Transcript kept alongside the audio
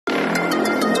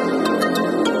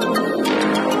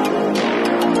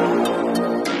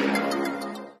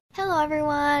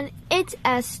it's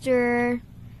Esther.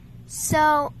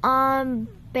 So,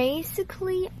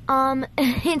 basically,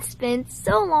 it's been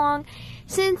so long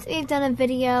since we've done a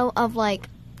video of, like,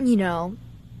 you know,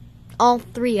 all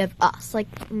three of us,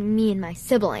 like me and my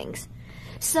siblings.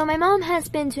 So my mom has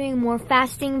been doing more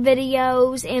fasting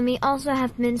videos, and we also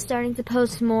have been starting to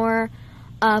post more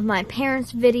of my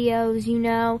parents' videos, you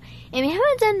know, and we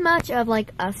haven't done much of,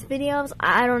 like, us videos.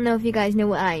 I don't know if you guys know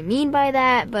what I mean by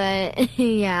that, but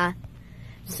yeah.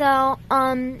 So,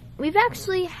 we've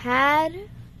actually had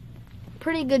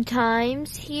pretty good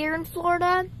times here in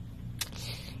Florida.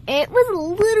 It was a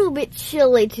little bit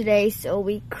chilly today, so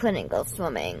we couldn't go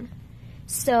swimming.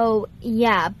 So,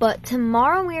 yeah, but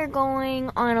tomorrow we are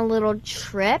going on a little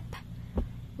trip,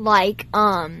 like,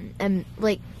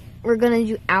 we're gonna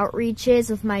do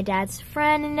outreaches with my dad's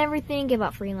friend and everything, give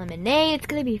out free lemonade. It's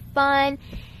gonna be fun.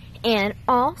 And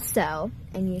also,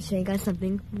 I need to show you guys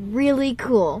something really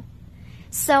cool.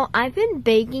 So, I've been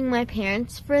begging my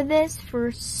parents for this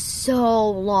for so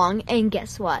long, and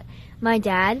guess what? My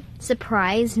dad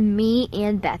surprised me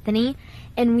and Bethany,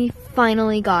 and we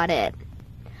finally got it.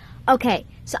 Okay,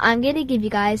 so I'm gonna give you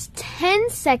guys 10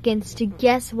 seconds to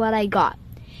guess what I got.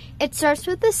 It starts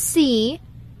with a C,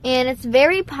 and it's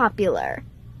very popular.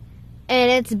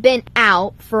 And it's been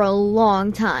out for a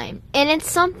long time. And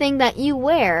it's something that you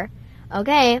wear.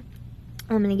 Okay,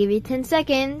 I'm going to give you 10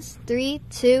 seconds. 3,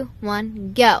 2,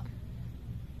 1, go.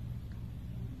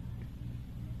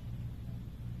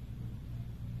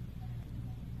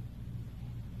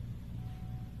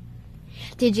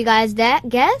 Did you guys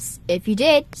guess? If you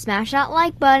did, smash that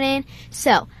like button.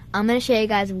 So, I'm going to show you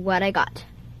guys what I got.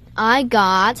 I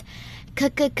got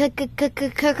Crocs!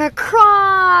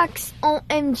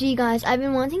 OMG, guys, I've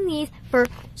been wanting these for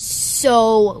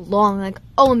so long. Like,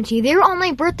 OMG, they were on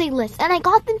my birthday list, and I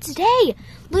got them today.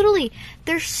 Literally,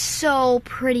 they're so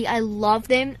pretty. I love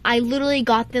them. I literally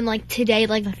got them, like, today,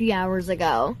 like, a few hours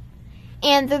ago.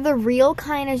 And they're the real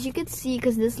kind, as you can see,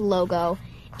 because this logo.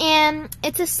 And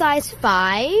it's a size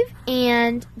 5,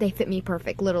 and they fit me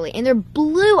perfect, literally. And they're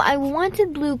blue. I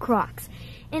wanted blue Crocs,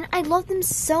 and I love them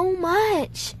so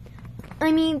much.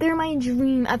 I mean, they're my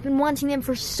dream. I've been wanting them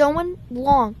for so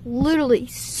long, literally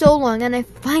so long, and I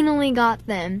finally got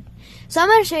them. So I'm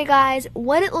going to show you guys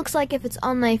what it looks like if it's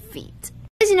on my feet.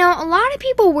 As you know, a lot of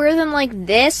people wear them like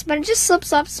this, but it just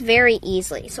slips up very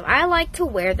easily. So I like to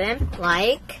wear them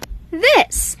like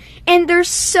this. And they're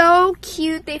so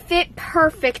cute. They fit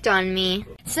perfect on me.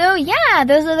 So yeah,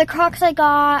 those are the Crocs I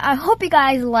got. I hope you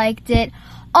guys liked it.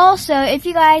 Also, if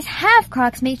you guys have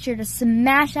Crocs, make sure to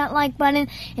smash that like button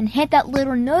and hit that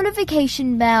little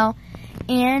notification bell.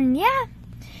 And yeah.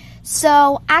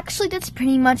 So, actually, that's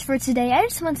pretty much for today. I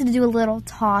just wanted to do a little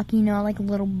talk, you know, like a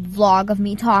little vlog of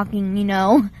me talking, you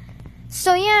know.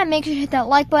 So yeah, make sure to hit that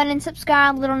like button,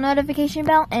 subscribe, little notification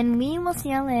bell, and we will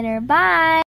see you later. Bye!